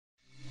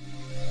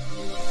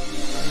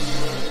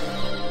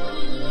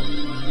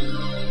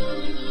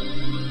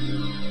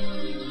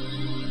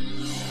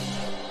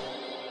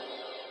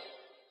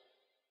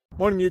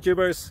Morning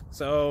YouTubers.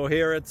 So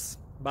here it's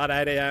about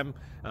 8 a.m.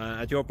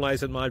 At your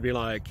place it might be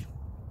like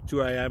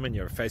 2 a.m. and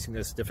you're facing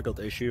this difficult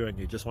issue and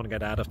you just want to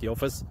get out of the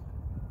office.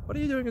 What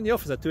are you doing in the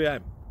office at 2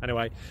 a.m.?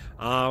 Anyway,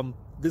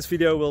 this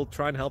video will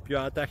try and help you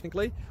out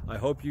technically. I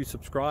hope you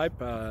subscribe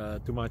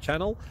to my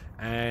channel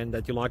and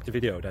that you like the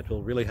video. That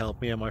will really help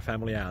me and my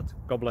family out.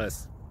 God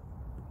bless.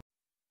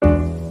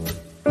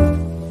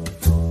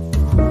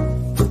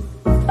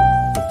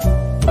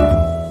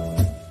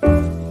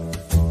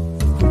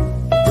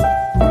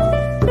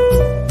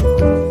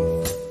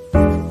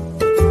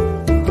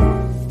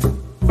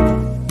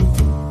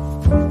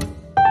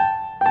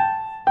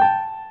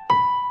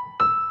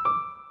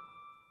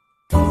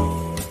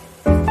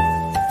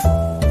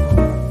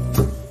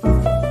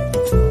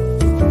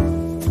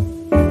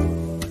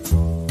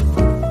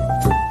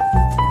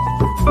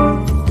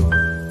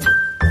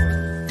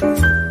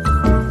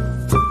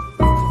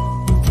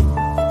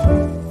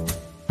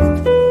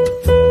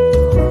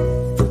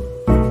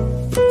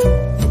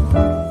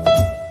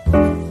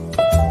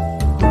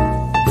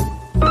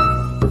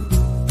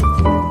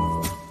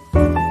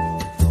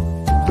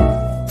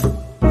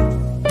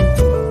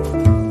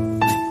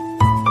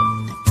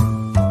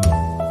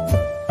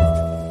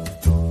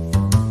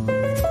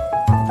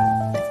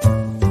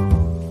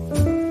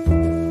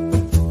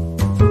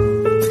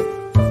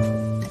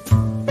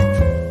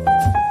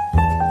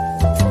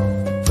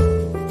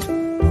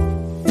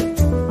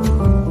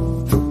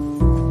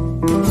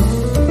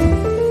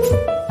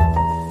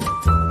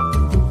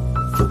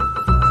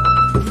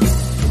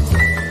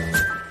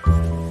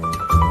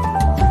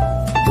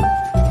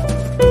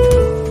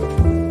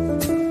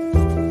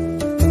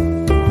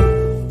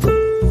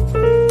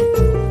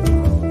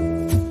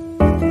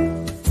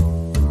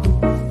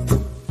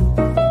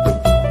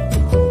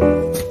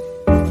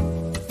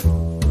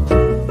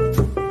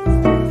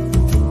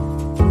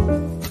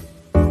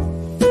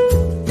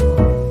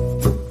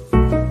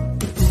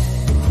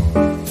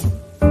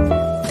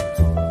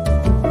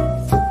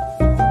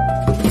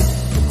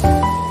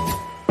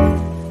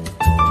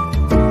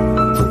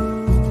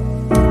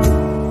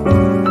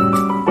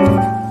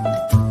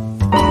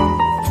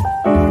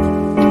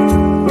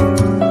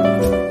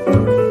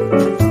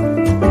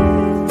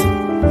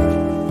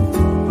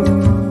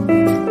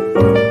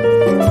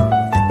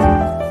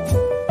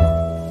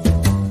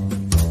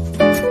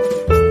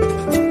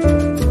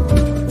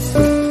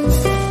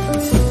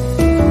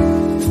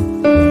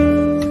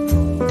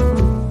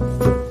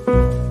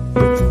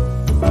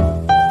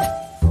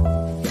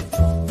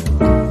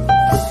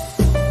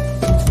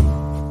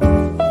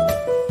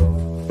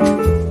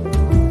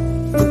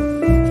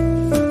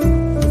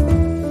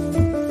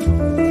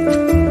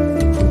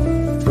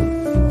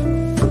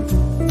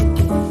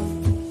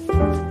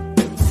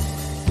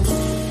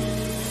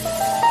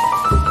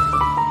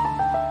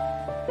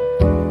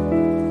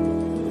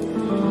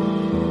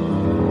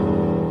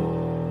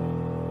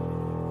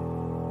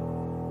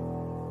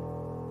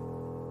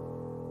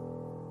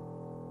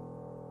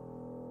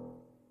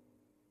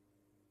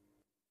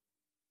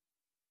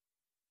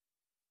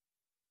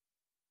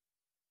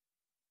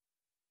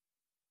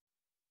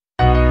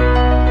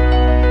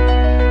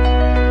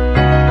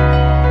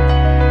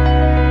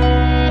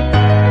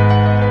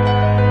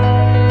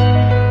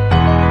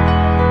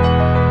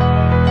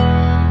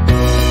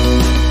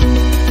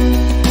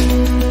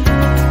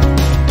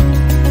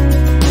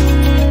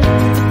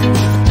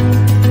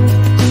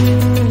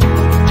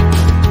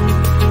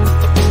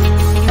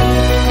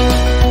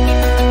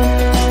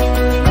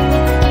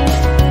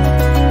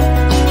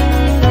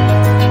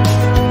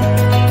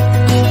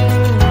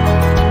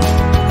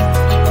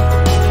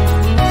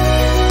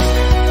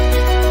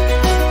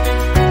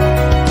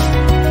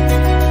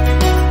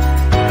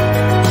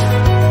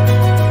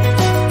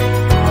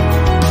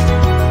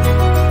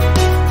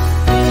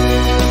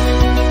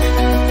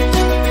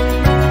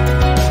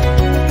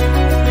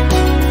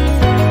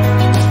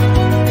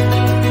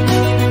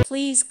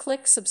 Please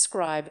click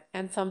subscribe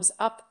and thumbs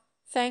up.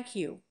 Thank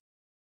you.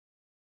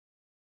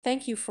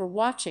 Thank you for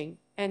watching,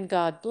 and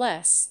God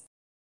bless.